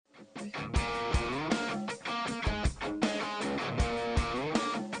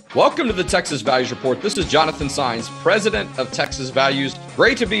Welcome to the Texas Values Report. This is Jonathan Saenz, president of Texas Values.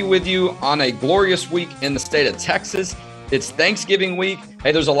 Great to be with you on a glorious week in the state of Texas. It's Thanksgiving week.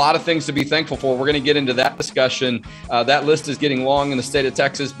 Hey, there's a lot of things to be thankful for. We're going to get into that discussion. That list is getting long in the state of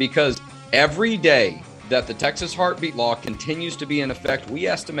Texas because every day that the Texas Heartbeat Law continues to be in effect, we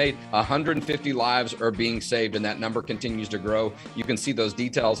estimate 150 lives are being saved, and that number continues to grow. You can see those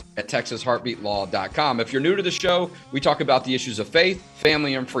details at texasheartbeatlaw.com. If you're new to the show, we talk about the issues of faith,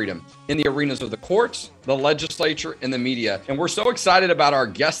 family, and freedom in the arenas of the courts, the legislature, and the media. And we're so excited about our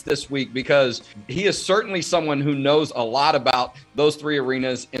guest this week because he is certainly someone who knows a lot about those three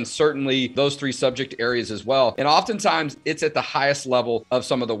arenas and certainly those three subject areas as well. And oftentimes it's at the highest level of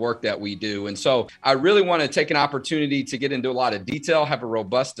some of the work that we do. And so I really want to take an opportunity to get into a lot of detail, have a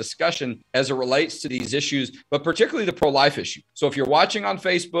robust discussion as it relates to these issues, but particularly the pro-life issue. So if you're watching on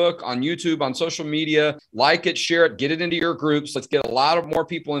Facebook, on YouTube, on social media, like it, share it, get it into your groups. Let's get a lot of more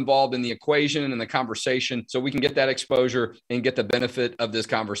people involved in the equation and the conversation so we can get that exposure and get the benefit of this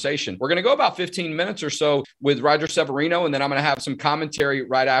conversation. We're going to go about 15 minutes or so with Roger Severino, and then I'm going to have some commentary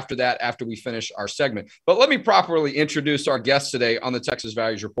right after that after we finish our segment. But let me properly introduce our guest today on the Texas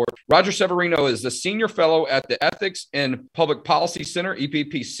Values Report. Roger Severino is the Senior Fellow at the Ethics and Public Policy Center,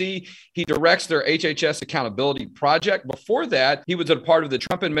 EPPC. He directs their HHS Accountability Project. Before that, he was a part of the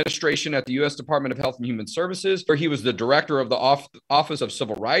Trump administration at the U.S. Department of Health and Human Services, where he was the director of the Office of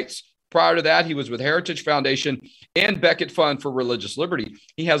Civil Rights. Prior to that, he was with Heritage Foundation and Becket Fund for Religious Liberty.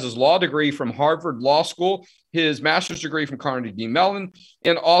 He has his law degree from Harvard Law School, his master's degree from Carnegie Mellon,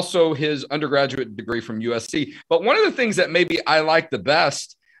 and also his undergraduate degree from USC. But one of the things that maybe I like the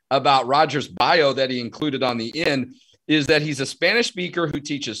best about Roger's bio that he included on the end is that he's a Spanish speaker who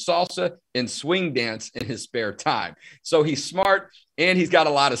teaches salsa and swing dance in his spare time. So he's smart and he's got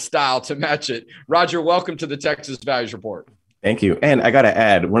a lot of style to match it. Roger, welcome to the Texas Values Report. Thank you. And I got to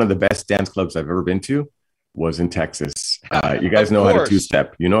add, one of the best dance clubs I've ever been to was in Texas. You guys know how to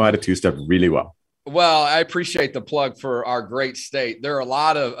two-step. You know how to two-step really well. Well, I appreciate the plug for our great state. There are a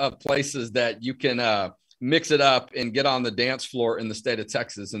lot of places that you can mix it up and get on the dance floor in the state of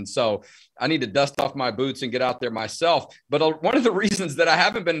Texas. And so I need to dust off my boots and get out there myself. But one of the reasons that I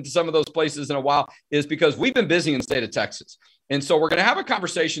haven't been to some of those places in a while is because we've been busy in the state of Texas. And so we're going to have a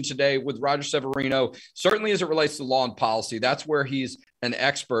conversation today with Roger Severino, certainly as it relates to law and policy. That's where he's an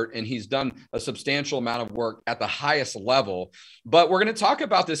expert, and he's done a substantial amount of work at the highest level. But we're going to talk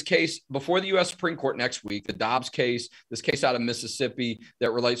about this case before the U.S. Supreme Court next week, the Dobbs case, this case out of Mississippi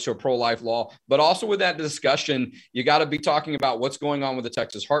that relates to a pro-life law. But also with that discussion, you got to be talking about what's going on with the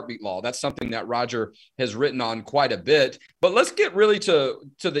Texas Heartbeat Law. That's something that Roger has written on quite a bit. But let's get really to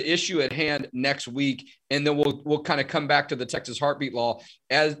the issue at hand next week, and then we'll kind of come back to the Texas Heartbeat Law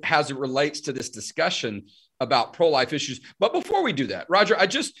as it relates to this discussion about pro-life issues. But before we do that, Roger,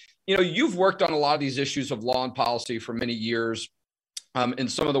 you've worked on a lot of these issues of law and policy for many years, in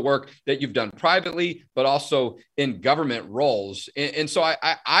some of the work that you've done privately, but also in government roles. And so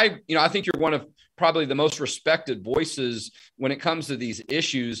I think you're one of probably the most respected voices when it comes to these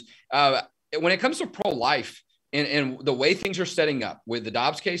issues. When it comes to pro-life, and the way things are setting up with the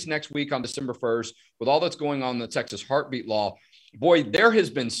Dobbs case next week on December 1st, with all that's going on in the Texas Heartbeat Law, boy, there has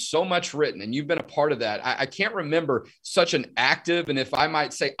been so much written, and you've been a part of that. I can't remember such an active and, if I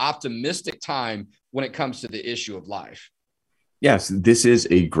might say, optimistic time when it comes to the issue of life. Yes, this is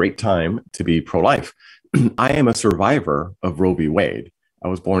a great time to be pro-life. I am a survivor of Roe v. Wade. I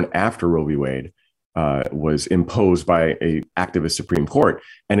was born after Roe v. Wade was imposed by an activist Supreme Court,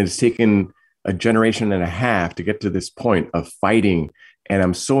 and it's taken a generation and a half to get to this point of fighting. And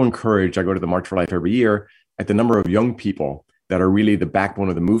I'm so encouraged. I go to the March for Life every year at the number of young people that are really the backbone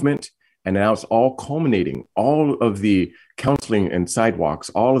of the movement. And now it's all culminating, all of the counseling and sidewalks,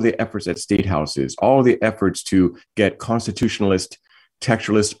 all of the efforts at state houses, all of the efforts to get constitutionalist,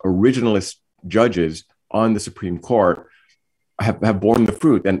 textualist, originalist judges on the Supreme Court have borne the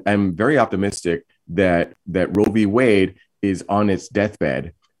fruit. And I'm very optimistic that Roe v. Wade is on its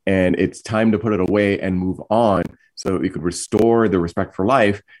deathbed, and it's time to put it away and move on so that we could restore the respect for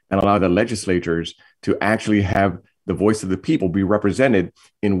life and allow the legislatures to actually have the voice of the people be represented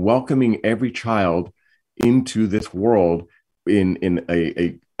in welcoming every child into this world in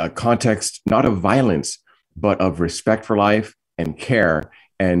a context, not of violence, but of respect for life and care.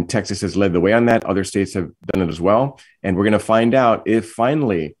 And Texas has led the way on that. Other states have done it as well. And we're going to find out if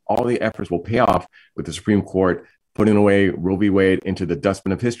finally all the efforts will pay off with the Supreme Court putting away Roe v. Wade into the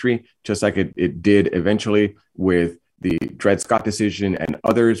dustbin of history, just like it did eventually with the Dred Scott decision and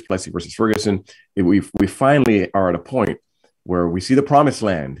others, Plessy versus Ferguson. We finally are at a point where we see the promised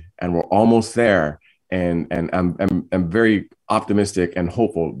land and we're almost there. I'm very optimistic and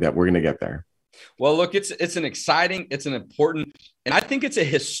hopeful that we're going to get there. Well, look, it's an exciting, it's an important, and I think it's a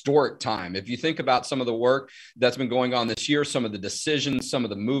historic time. If you think about some of the work that's been going on this year, some of the decisions, some of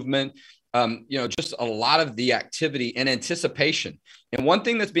the movement, just a lot of the activity and anticipation. And one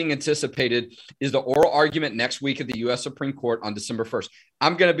thing that's being anticipated is the oral argument next week at the U.S. Supreme Court on December 1st.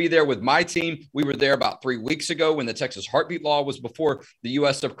 I'm going to be there with my team. We were there about 3 weeks ago when the Texas heartbeat law was before the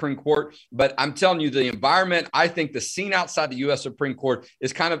U.S. Supreme Court. But I'm telling you, the environment, I think the scene outside the U.S. Supreme Court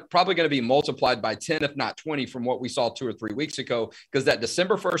is kind of probably going to be multiplied by 10, if not 20, from what we saw 2 or 3 weeks ago, because that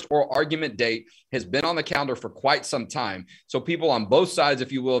December 1st oral argument date has been on the calendar for quite some time. So people on both sides,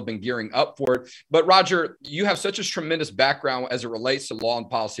 if you will, have been gearing up for it. But Roger, you have such a tremendous background as it relates to law and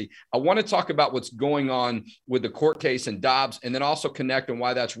policy. I want to talk about what's going on with the court case in Dobbs, and then also connect on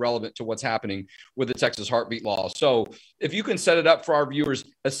why that's relevant to what's happening with the Texas heartbeat law. So if you can set it up for our viewers,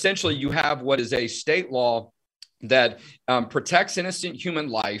 essentially you have what is a state law that protects innocent human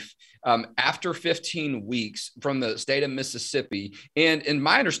life after 15 weeks from the state of Mississippi. And in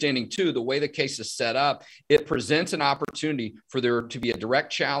my understanding, too, the way the case is set up, it presents an opportunity for there to be a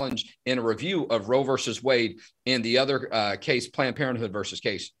direct challenge and a review of Roe versus Wade and the other case, Planned Parenthood versus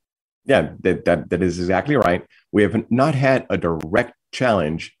Case. Yeah, that is exactly right. We have not had a direct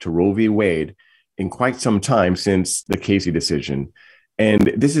challenge to Roe v. Wade in quite some time since the Casey decision.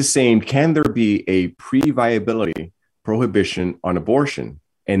 And this is saying, can there be a pre-viability prohibition on abortion?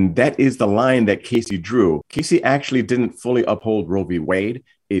 And that is the line that Casey drew. Casey actually didn't fully uphold Roe v. Wade.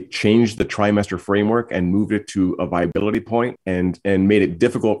 It changed the trimester framework and moved it to a viability point and made it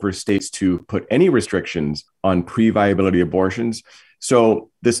difficult for states to put any restrictions on pre-viability abortions. So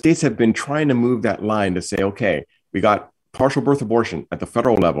the states have been trying to move that line to say, okay, we got partial birth abortion at the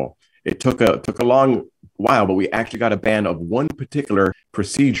federal level. It took a long while, but we actually got a ban of one particular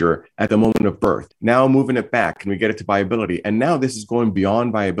procedure at the moment of birth. Now moving it back, can we get it to viability? And now this is going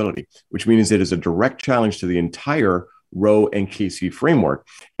beyond viability, which means it is a direct challenge to the entire Roe and Casey framework.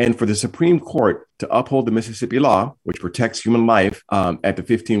 And for the Supreme Court to uphold the Mississippi law, which protects human life at the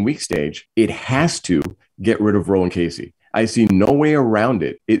 15-week stage, it has to get rid of Roe and Casey. I see no way around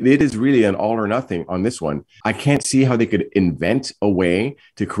it. It is really an all or nothing on this one. I can't see how they could invent a way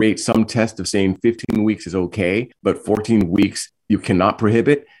to create some test of saying 15 weeks is okay, but 14 weeks you cannot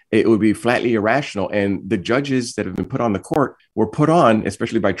prohibit. It would be flatly irrational. And the judges that have been put on the court were put on,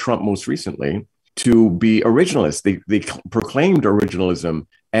 especially by Trump most recently, to be originalists. They proclaimed originalism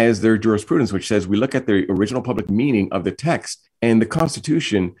as their jurisprudence, which says we look at the original public meaning of the text. And the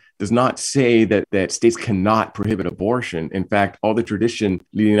Constitution does not say that states cannot prohibit abortion. In fact, all the tradition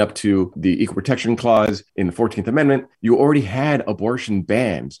leading up to the Equal Protection Clause in the 14th Amendment, you already had abortion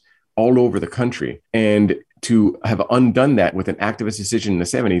bans all over the country. And to have undone that with an activist decision in the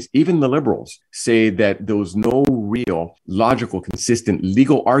 70s, even the liberals say that there was no real logical, consistent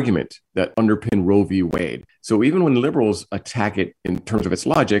legal argument that underpinned Roe v. Wade. So even when liberals attack it in terms of its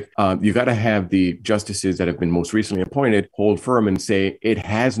logic, you got to have the justices that have been most recently appointed hold firm and say it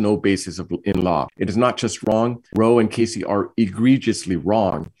has no basis in law. It is not just wrong. Roe and Casey are egregiously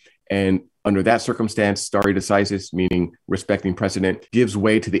wrong. And under that circumstance, stare decisis, meaning respecting precedent, gives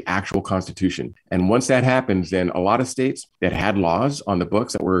way to the actual Constitution. And once that happens, then a lot of states that had laws on the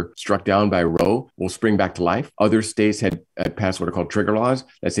books that were struck down by Roe will spring back to life. Other states had passed what are called trigger laws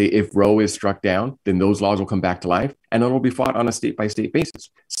that say if Roe is struck down, then those laws will come back to life. And it'll be fought on a state-by-state basis.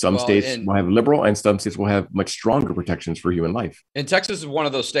 Some states will have liberal and some states will have much stronger protections for human life. And Texas is one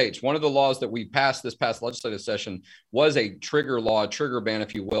of those states. One of the laws that we passed this past legislative session was a trigger law, a trigger ban,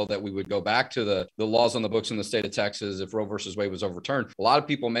 if you will, that we would go back to the laws on the books in the state of Texas if Roe versus Wade was overturned. A lot of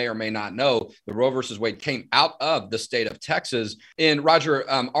people may or may not know that Roe versus Wade came out of the state of Texas. And Roger,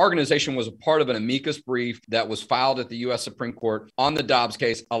 our organization was a part of an amicus brief that was filed at the U.S. Supreme Court on the Dobbs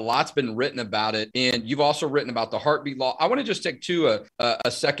case. A lot's been written about it. And you've also written about the heartbeat law. I want to just take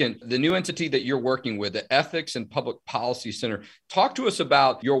a second, the new entity that you're working with, the Ethics and Public Policy Center. Talk to us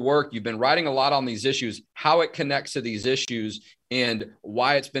about your work. You've been writing a lot on these issues, how it connects to these issues, and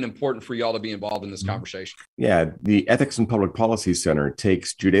why it's been important for y'all to be involved in this conversation. Yeah, the Ethics and Public Policy Center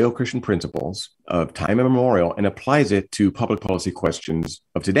takes Judeo-Christian principles of time immemorial and applies it to public policy questions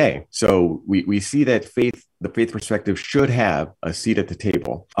of today. So we see that the faith perspective should have a seat at the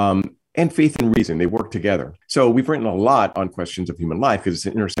table. And faith and reason, they work together. So we've written a lot on questions of human life because it's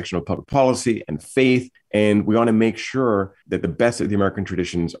an intersection of public policy and faith And we want to make sure that the best of the American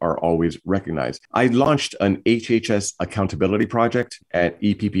traditions are always recognized. I launched an HHS accountability project at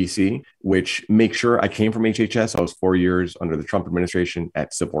EPPC, which makes sure I came from HHS. I was 4 years under the Trump administration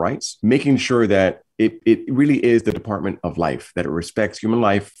at Civil Rights, making sure that it really is the Department of Life, that it respects human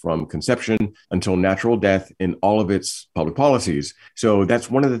life from conception until natural death in all of its public policies. So that's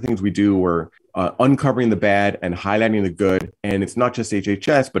one of the things we do. We're uncovering the bad and highlighting the good. And it's not just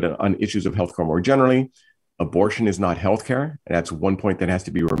HHS, but on issues of healthcare more generally. Abortion is not healthcare. And that's one point that has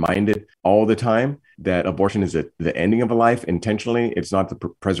to be reminded all the time, that abortion is the ending of a life intentionally. It's not the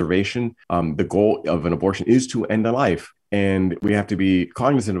preservation. The goal of an abortion is to end a life. And we have to be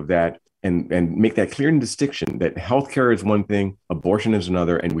cognizant of that and make that clear distinction that healthcare is one thing, abortion is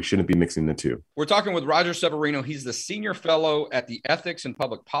another, and we shouldn't be mixing the two. We're talking with Roger Severino. He's the senior fellow at the Ethics and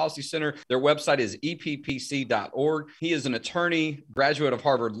Public Policy Center. Their website is eppc.org. He is an attorney, graduate of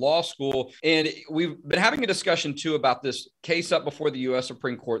Harvard Law School. And we've been having a discussion, too, about this case up before the U.S.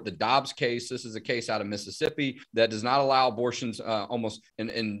 Supreme Court, the Dobbs case. This is a case out of Mississippi that does not allow abortions almost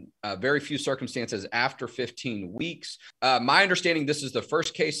in very few circumstances after 15 weeks. My understanding, this is the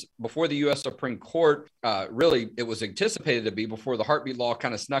first case before the U.S. Supreme Court. Really, it was anticipated to be before the heartbeat law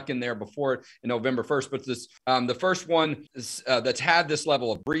kind of snuck in there before it in November 1st. But this, the first one is, that's had this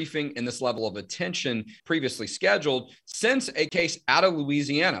level of briefing and this level of attention previously scheduled since a case out of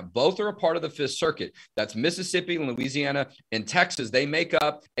Louisiana. Both are a part of the Fifth Circuit. That's Mississippi, Louisiana, and Texas. They make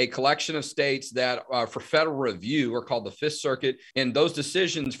up a collection of states that for federal review are called the Fifth Circuit. And those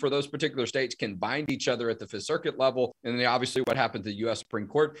decisions for those particular states can bind each other at the Fifth Circuit level. And then obviously what happened to the U.S. Supreme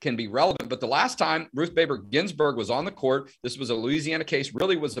Court can be relevant. But the last time Ruth Bader Ginsburg was on the court, this was a Louisiana case,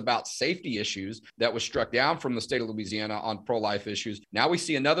 really was about safety issues that was struck down from the state of Louisiana on pro-life issues. Now we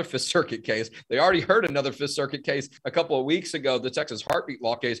see another Fifth Circuit case. They already heard another Fifth Circuit case a couple of weeks ago, the Texas heartbeat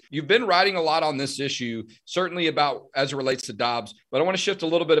law case. You've been writing a lot on this issue, certainly about as it relates to Dobbs, but I want to shift a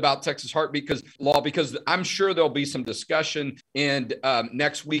little bit about Texas heartbeat because I'm sure there'll be some discussion and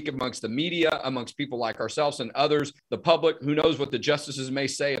next week amongst the media, amongst people like ourselves and others, the public, who knows what the justices may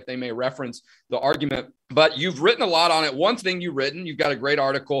say, if they may reference the argument. But you've written a lot on it. One thing you've got a great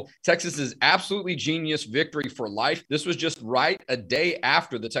article, Texas is absolutely genius victory for life. This was just right a day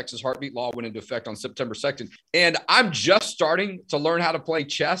after the Texas heartbeat law went into effect on September 2nd. And I'm just starting to learn how to play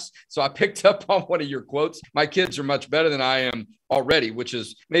chess. So I picked up on one of your quotes. My kids are much better than I am already, which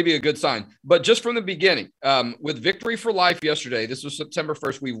is maybe a good sign. But just from the beginning, with Victory for Life yesterday, this was September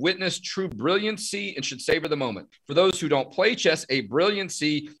 1st, we witnessed true brilliancy and should savor the moment. For those who don't play chess, a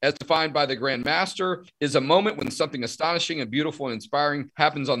brilliancy, as defined by the Grand Master, is a moment when something astonishing and beautiful and inspiring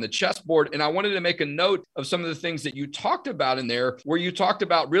happens on the chessboard. And I wanted to make a note of some of the things that you talked about in there, where you talked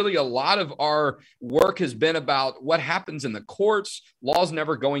about really a lot of our work has been about what happens in the courts, laws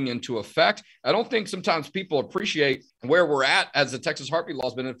never going into effect. I don't think sometimes people appreciate where we're at as the Texas heartbeat law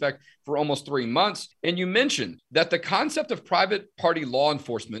has been in effect for almost 3 months. And you mentioned that the concept of private party law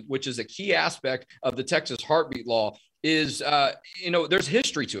enforcement, which is a key aspect of the Texas heartbeat law, is, there's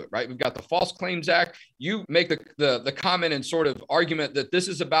history to it, right? We've got the False Claims Act. You make the comment and sort of argument that this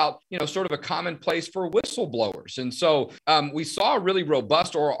is about, sort of a commonplace for whistleblowers. And so we saw a really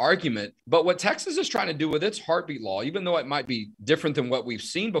robust oral argument. But what Texas is trying to do with its heartbeat law, even though it might be different than what we've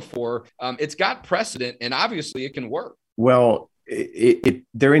seen before, it's got precedent and obviously it can work. Well,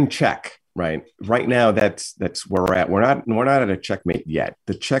 they're in check. Right now, that's where we're at. We're not at a checkmate yet.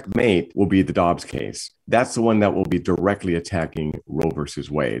 The checkmate will be the Dobbs case. That's the one that will be directly attacking Roe versus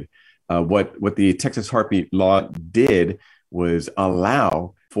Wade. What the Texas heartbeat law did was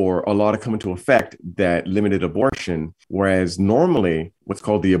allow for a law to come into effect that limited abortion, whereas normally what's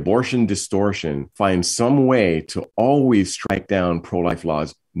called the abortion distortion finds some way to always strike down pro-life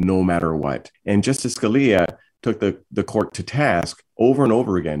laws no matter what. And Justice Scalia took the court to task over and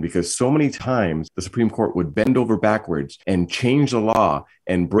over again, because so many times the Supreme Court would bend over backwards and change the law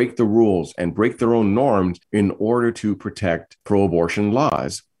and break the rules and break their own norms in order to protect pro-abortion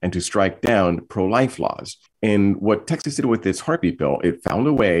laws and to strike down pro-life laws. And what Texas did with its heartbeat bill, it found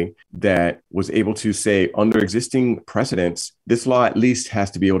a way that was able to say, under existing precedents, this law at least has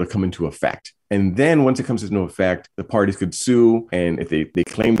to be able to come into effect. And then once it comes into effect, the parties could sue. And if they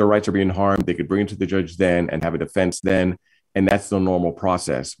claim their rights are being harmed, they could bring it to the judge then and have a defense then. And that's the normal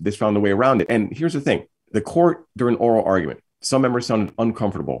process. This found a way around it. And here's the thing. The court, during oral argument, some members sounded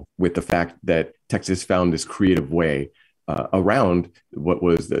uncomfortable with the fact that Texas found this creative way around what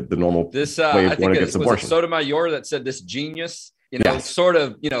was the normal way of going against abortion. Was it Sotomayor that said this genius? Yes. Sort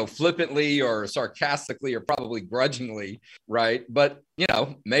of, flippantly or sarcastically or probably grudgingly, right? But,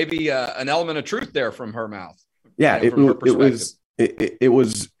 maybe an element of truth there from her mouth. Yeah, it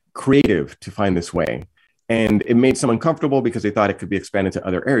was creative to find this way. And it made some uncomfortable because they thought it could be expanded to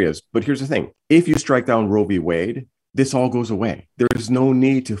other areas. But here's the thing. If you strike down Roe v. Wade, this all goes away. There is no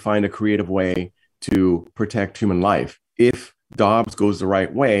need to find a creative way to protect human life. If Dobbs goes the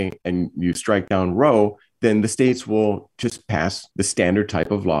right way and you strike down Roe, then the states will just pass the standard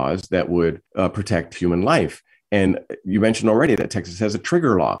type of laws that would protect human life. And you mentioned already that Texas has a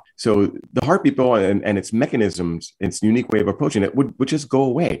trigger law. So the heartbeat bill and its mechanisms, its unique way of approaching it would just go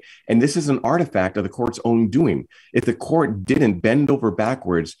away. And this is an artifact of the court's own doing. If the court didn't bend over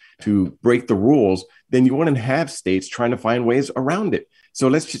backwards to break the rules, then you wouldn't have states trying to find ways around it. So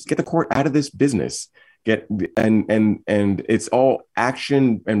let's just get the court out of this business. And it's all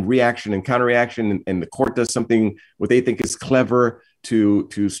action and reaction and counterreaction, and the court does something what they think is clever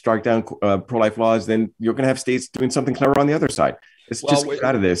to strike down pro-life laws, then you're going to have states doing something clever on the other side. Let's just get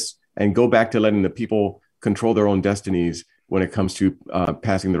out of this and go back to letting the people control their own destinies when it comes to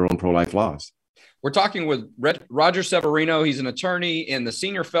passing their own pro-life laws. We're talking with Roger Severino. He's an attorney and the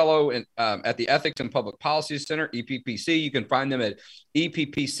senior fellow at the Ethics and Public Policy Center, EPPC. You can find them at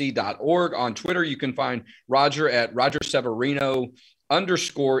eppc.org. On Twitter, you can find Roger at Roger Severino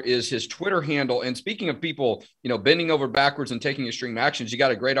 _, is his Twitter handle. And speaking of people, bending over backwards and taking extreme actions, you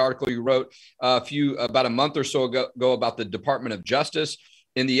got a great article you wrote about a month or so ago about the Department of Justice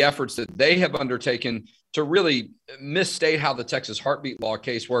in the efforts that they have undertaken to really misstate how the Texas heartbeat law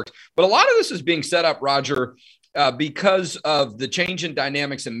case works. But a lot of this is being set up, Roger, because of the change in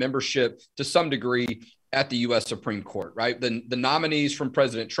dynamics and membership to some degree at the U.S. Supreme Court, right? The nominees from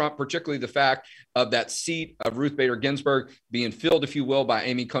President Trump, particularly the fact of that seat of Ruth Bader Ginsburg being filled, if you will, by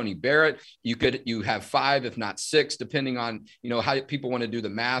Amy Coney Barrett. You have 5, if not 6, depending on, how people want to do the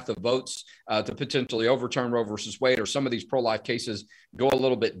math of votes to potentially overturn Roe versus Wade, or some of these pro-life cases go a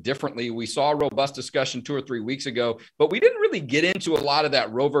little bit differently. We saw a robust discussion 2 or 3 weeks ago, but we didn't really get into a lot of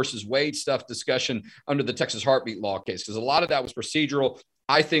that Roe versus Wade stuff discussion under the Texas heartbeat law case, because a lot of that was procedural.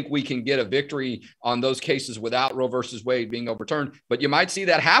 I think we can get a victory on those cases without Roe versus Wade being overturned, but you might see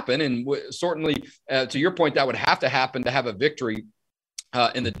that happen. And certainly, to your point, that would have to happen to have a victory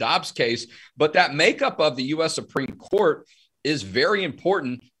in the Dobbs case. But that makeup of the U.S. Supreme Court is very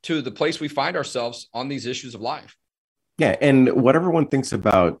important to the place we find ourselves on these issues of life. Yeah. And what everyone thinks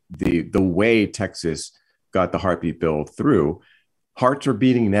about the way Texas got the heartbeat bill through, hearts are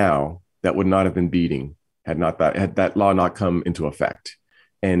beating now that would not have been beating had that law not come into effect.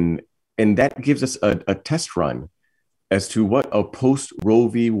 And that gives us a test run as to what a post Roe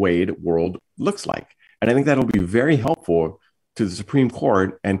v. Wade world looks like. And I think that'll be very helpful to the Supreme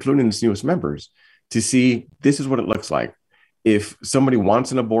Court, including its newest members, to see this is what it looks like. If somebody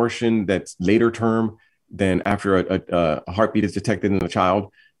wants an abortion that's later term than after a heartbeat is detected in the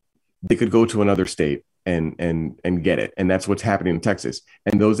child, they could go to another state and get it. And that's what's happening in Texas.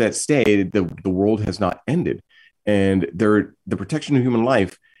 And those that stay, the world has not ended. And the protection of human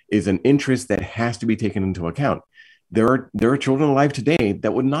life is an interest that has to be taken into account. There are children alive today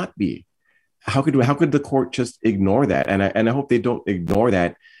that would not be. How could the court just ignore that? And I hope they don't ignore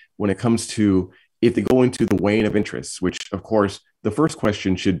that when it comes to if they go into the weighing of interests, which of course the first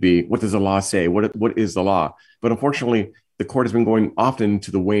question should be, what does the law say? What is the law? But unfortunately, the court has been going often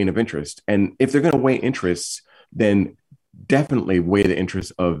to the weighing of interest. And if they're going to weigh interests, then definitely weigh the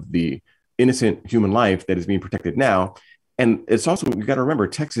interests of the innocent human life that is being protected now. And it's also, you got to remember,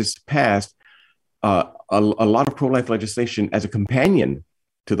 Texas passed a lot of pro-life legislation as a companion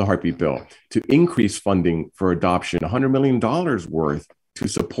to the heartbeat bill to increase funding for adoption, $100 million worth to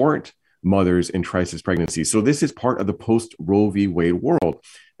support mothers in crisis pregnancies. So this is part of the post Roe v. Wade world,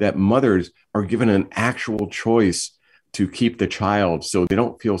 that mothers are given an actual choice to keep the child, so they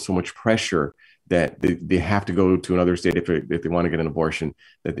don't feel so much pressure that they have to go to another state if they want to get an abortion,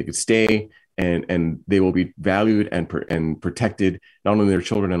 that they could stay and they will be valued and protected, not only their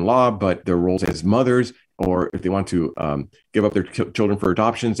children-in-law, but their roles as mothers, or if they want to give up their children for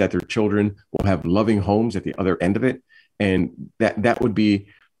adoptions, that their children will have loving homes at the other end of it. And that would be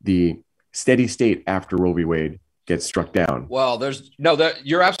the steady state after Roe v. Wade gets struck down. Well,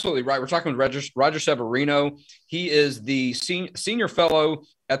 you're absolutely right. We're talking with Roger Severino. He is the senior fellow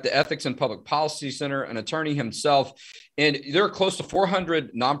at the Ethics and Public Policy Center, an attorney himself. And there are close to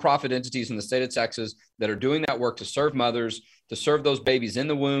 400 nonprofit entities in the state of Texas that are doing that work to serve mothers, to serve those babies in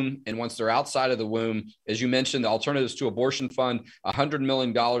the womb. And once they're outside of the womb, as you mentioned, the Alternatives to Abortion Fund, $100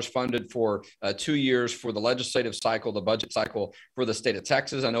 million funded for 2 years for the legislative cycle, the budget cycle for the state of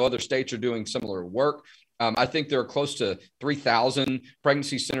Texas. I know other states are doing similar work. I think there are close to 3,000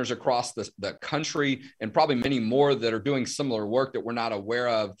 pregnancy centers across the country, and probably many more that are doing similar work that we're not aware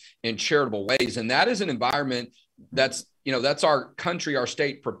of in charitable ways. And that is an environment that's our country, our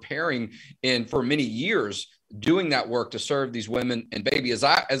state preparing and for many years doing that work to serve these women and baby. As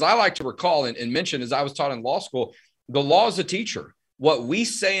I like to recall and mention, as I was taught in law school, the law is a teacher. What we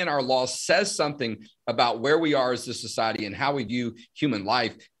say in our law says something about where we are as a society and how we view human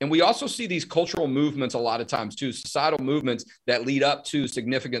life. And we also see these cultural movements a lot of times too, societal movements that lead up to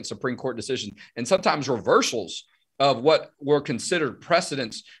significant Supreme Court decisions and sometimes reversals of what were considered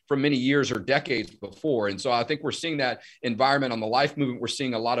precedents from many years or decades before. And so I think we're seeing that environment on the life movement. We're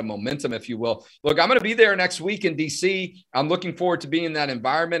seeing a lot of momentum, if you will. Look, I'm going to be there next week in DC. I'm looking forward to being in that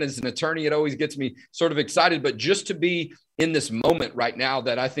environment. As an attorney, it always gets me sort of excited, but just to be in this moment right now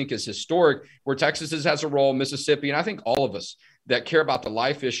that I think is historic, where Texas has a role, Mississippi, and I think all of us that care about the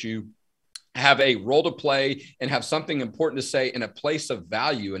life issue have a role to play and have something important to say in a place of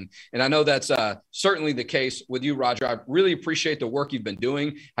value. And I know that's certainly the case with you, Roger. I really appreciate the work you've been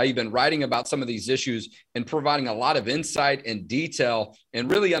doing, how you've been writing about some of these issues and providing a lot of insight and detail and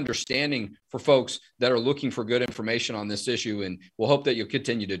really understanding for folks that are looking for good information on this issue. And we'll hope that you'll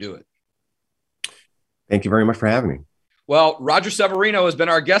continue to do it. Thank you very much for having me. Well, Roger Severino has been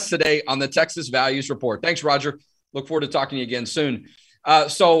our guest today on the Texas Values Report. Thanks, Roger. Look forward to talking to you again soon.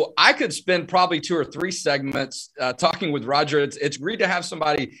 So I could spend probably 2 or 3 segments talking with Roger. It's great to have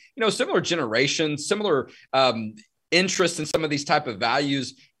somebody, similar generation, similar interest in some of these type of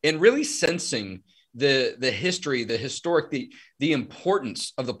values and really sensing the history, the historic, the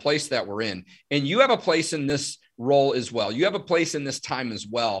importance of the place that we're in. And you have a place in this role as well. You have a place in this time as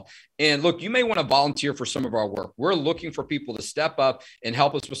well. And look, you may want to volunteer for some of our work. We're looking for people to step up and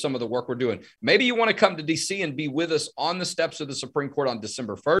help us with some of the work we're doing. Maybe you want to come to DC and be with us on the steps of the Supreme Court on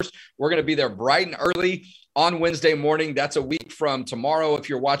December 1st. We're going to be there bright and early on Wednesday morning. That's a week from tomorrow if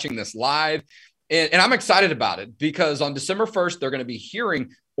you're watching this live. And I'm excited about it because on December 1st, they're going to be hearing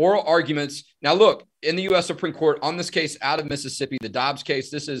oral arguments. Now, look, in the U.S. Supreme Court, on this case out of Mississippi, the Dobbs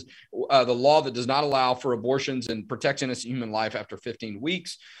case, this is the law that does not allow for abortions and protects innocent human life after 15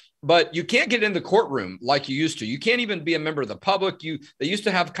 weeks. But you can't get in the courtroom like you used to. You can't even be a member of the public. They used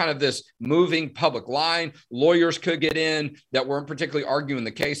to have kind of this moving public line. Lawyers could get in that weren't particularly arguing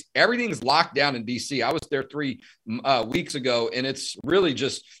the case. Everything's locked down in D.C. I was there 3 weeks ago, and it's really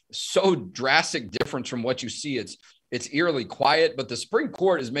just so drastic difference from what you see. It's eerily quiet, but the Supreme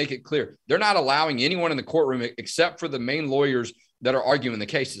Court is making it clear they're not allowing anyone in the courtroom except for the main lawyers that are arguing the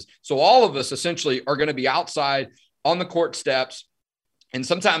cases. So all of us essentially are going to be outside on the court steps. And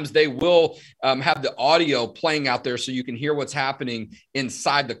sometimes they will have the audio playing out there so you can hear what's happening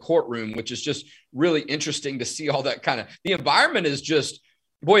inside the courtroom, which is just really interesting to see all that kind of, the environment is just,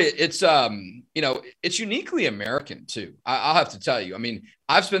 boy, it's, it's uniquely American too. I'll have to tell you. I mean,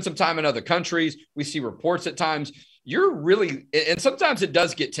 I've spent some time in other countries. We see reports at times. You're really, and sometimes it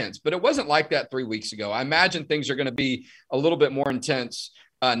does get tense, but it wasn't like that 3 weeks ago. I imagine things are going to be a little bit more intense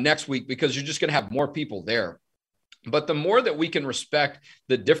next week because you're just going to have more people there. But the more that we can respect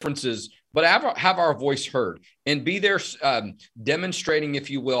the differences, but have our voice heard and be there demonstrating, if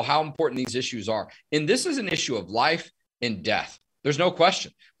you will, how important these issues are. And this is an issue of life and death. There's no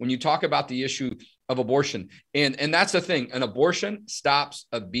question when you talk about the issue of abortion. And that's the thing. An abortion stops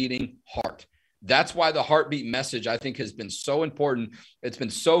a beating heart. That's why the heartbeat message, I think, has been so important. It's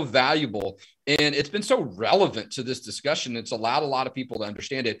been so valuable, and it's been so relevant to this discussion. It's allowed a lot of people to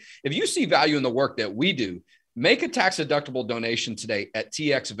understand it. If you see value in the work that we do, make a tax-deductible donation today at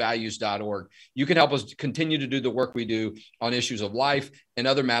txvalues.org. You can help us continue to do the work we do on issues of life and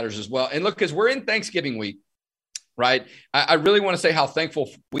other matters as well. And look, because we're in Thanksgiving week, right? I really want to say how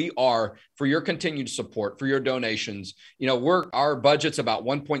thankful we are for your continued support, for your donations. Our budget's about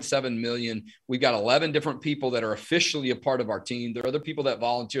 1.7 million. We've got 11 different people that are officially a part of our team. There are other people that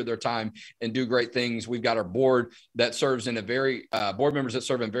volunteer their time and do great things. We've got our board that serves in board members that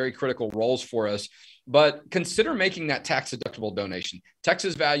serve in very critical roles for us. But consider making that tax-deductible donation.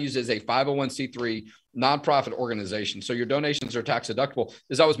 Texas Values is a 501c3 nonprofit organization, so your donations are tax-deductible.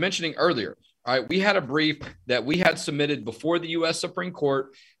 As I was mentioning earlier, all right, we had a brief that we had submitted before the U.S. Supreme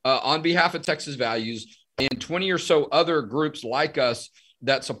Court on behalf of Texas Values and 20 or so other groups like us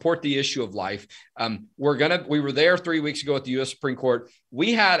that support the issue of life. We were there 3 weeks ago at the U.S. Supreme Court.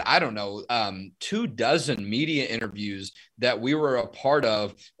 We had, 24 media interviews that we were a part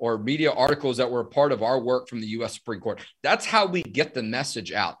of, or media articles that were a part of our work from the U.S. Supreme Court. That's how we get the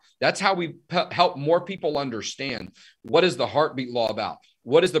message out. That's how we help more people understand what is the heartbeat law about.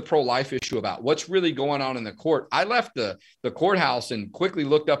 What is the pro-life issue about? What's really going on in the court? I left the courthouse and quickly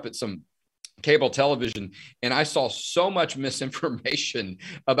looked up at some cable television, and I saw so much misinformation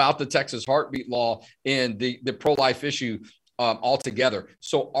about the Texas heartbeat law and the pro-life issue altogether.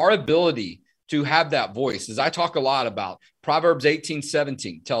 So our ability to have that voice. As I talk a lot about, Proverbs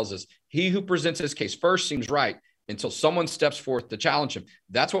 18:17 tells us, he who presents his case first seems right until someone steps forth to challenge him.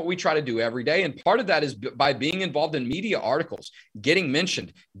 That's what we try to do every day. And part of that is by being involved in media articles, getting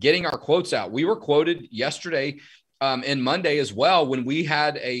mentioned, getting our quotes out. We were quoted yesterday and Monday as well, when we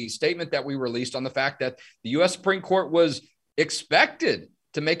had a statement that we released on the fact that the U.S. Supreme Court was expected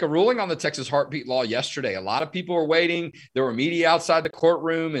to make a ruling on the Texas heartbeat law yesterday. A lot of people were waiting. There were media outside the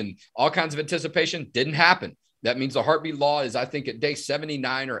courtroom and all kinds of anticipation. Didn't happen. That means the heartbeat law is, I think, at day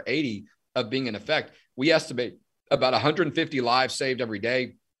 79 or 80 of being in effect. We estimate about 150 lives saved every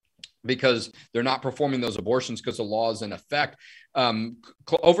day because they're not performing those abortions because the law is in effect.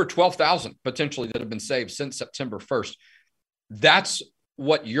 Over 12,000 potentially that have been saved since September 1st. That's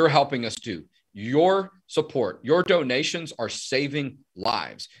what you're helping us do. Your support, your donations are saving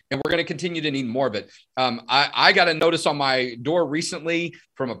lives, and we're going to continue to need more of it. I got a notice on my door recently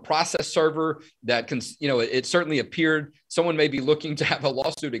from a process server that it certainly appeared someone may be looking to have a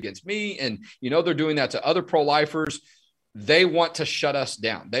lawsuit against me, and they're doing that to other pro-lifers. They want to shut us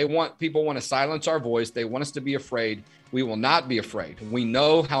down. People want to silence our voice. They want us to be afraid. We will not be afraid. We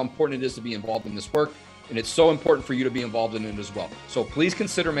know how important it is to be involved in this work. And it's so important for you to be involved in it as well. So please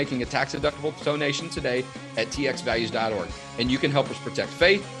consider making a tax-deductible donation today at txvalues.org. And you can help us protect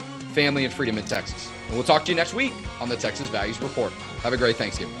faith, family, and freedom in Texas. And we'll talk to you next week on the Texas Values Report. Have a great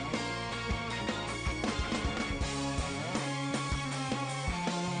Thanksgiving.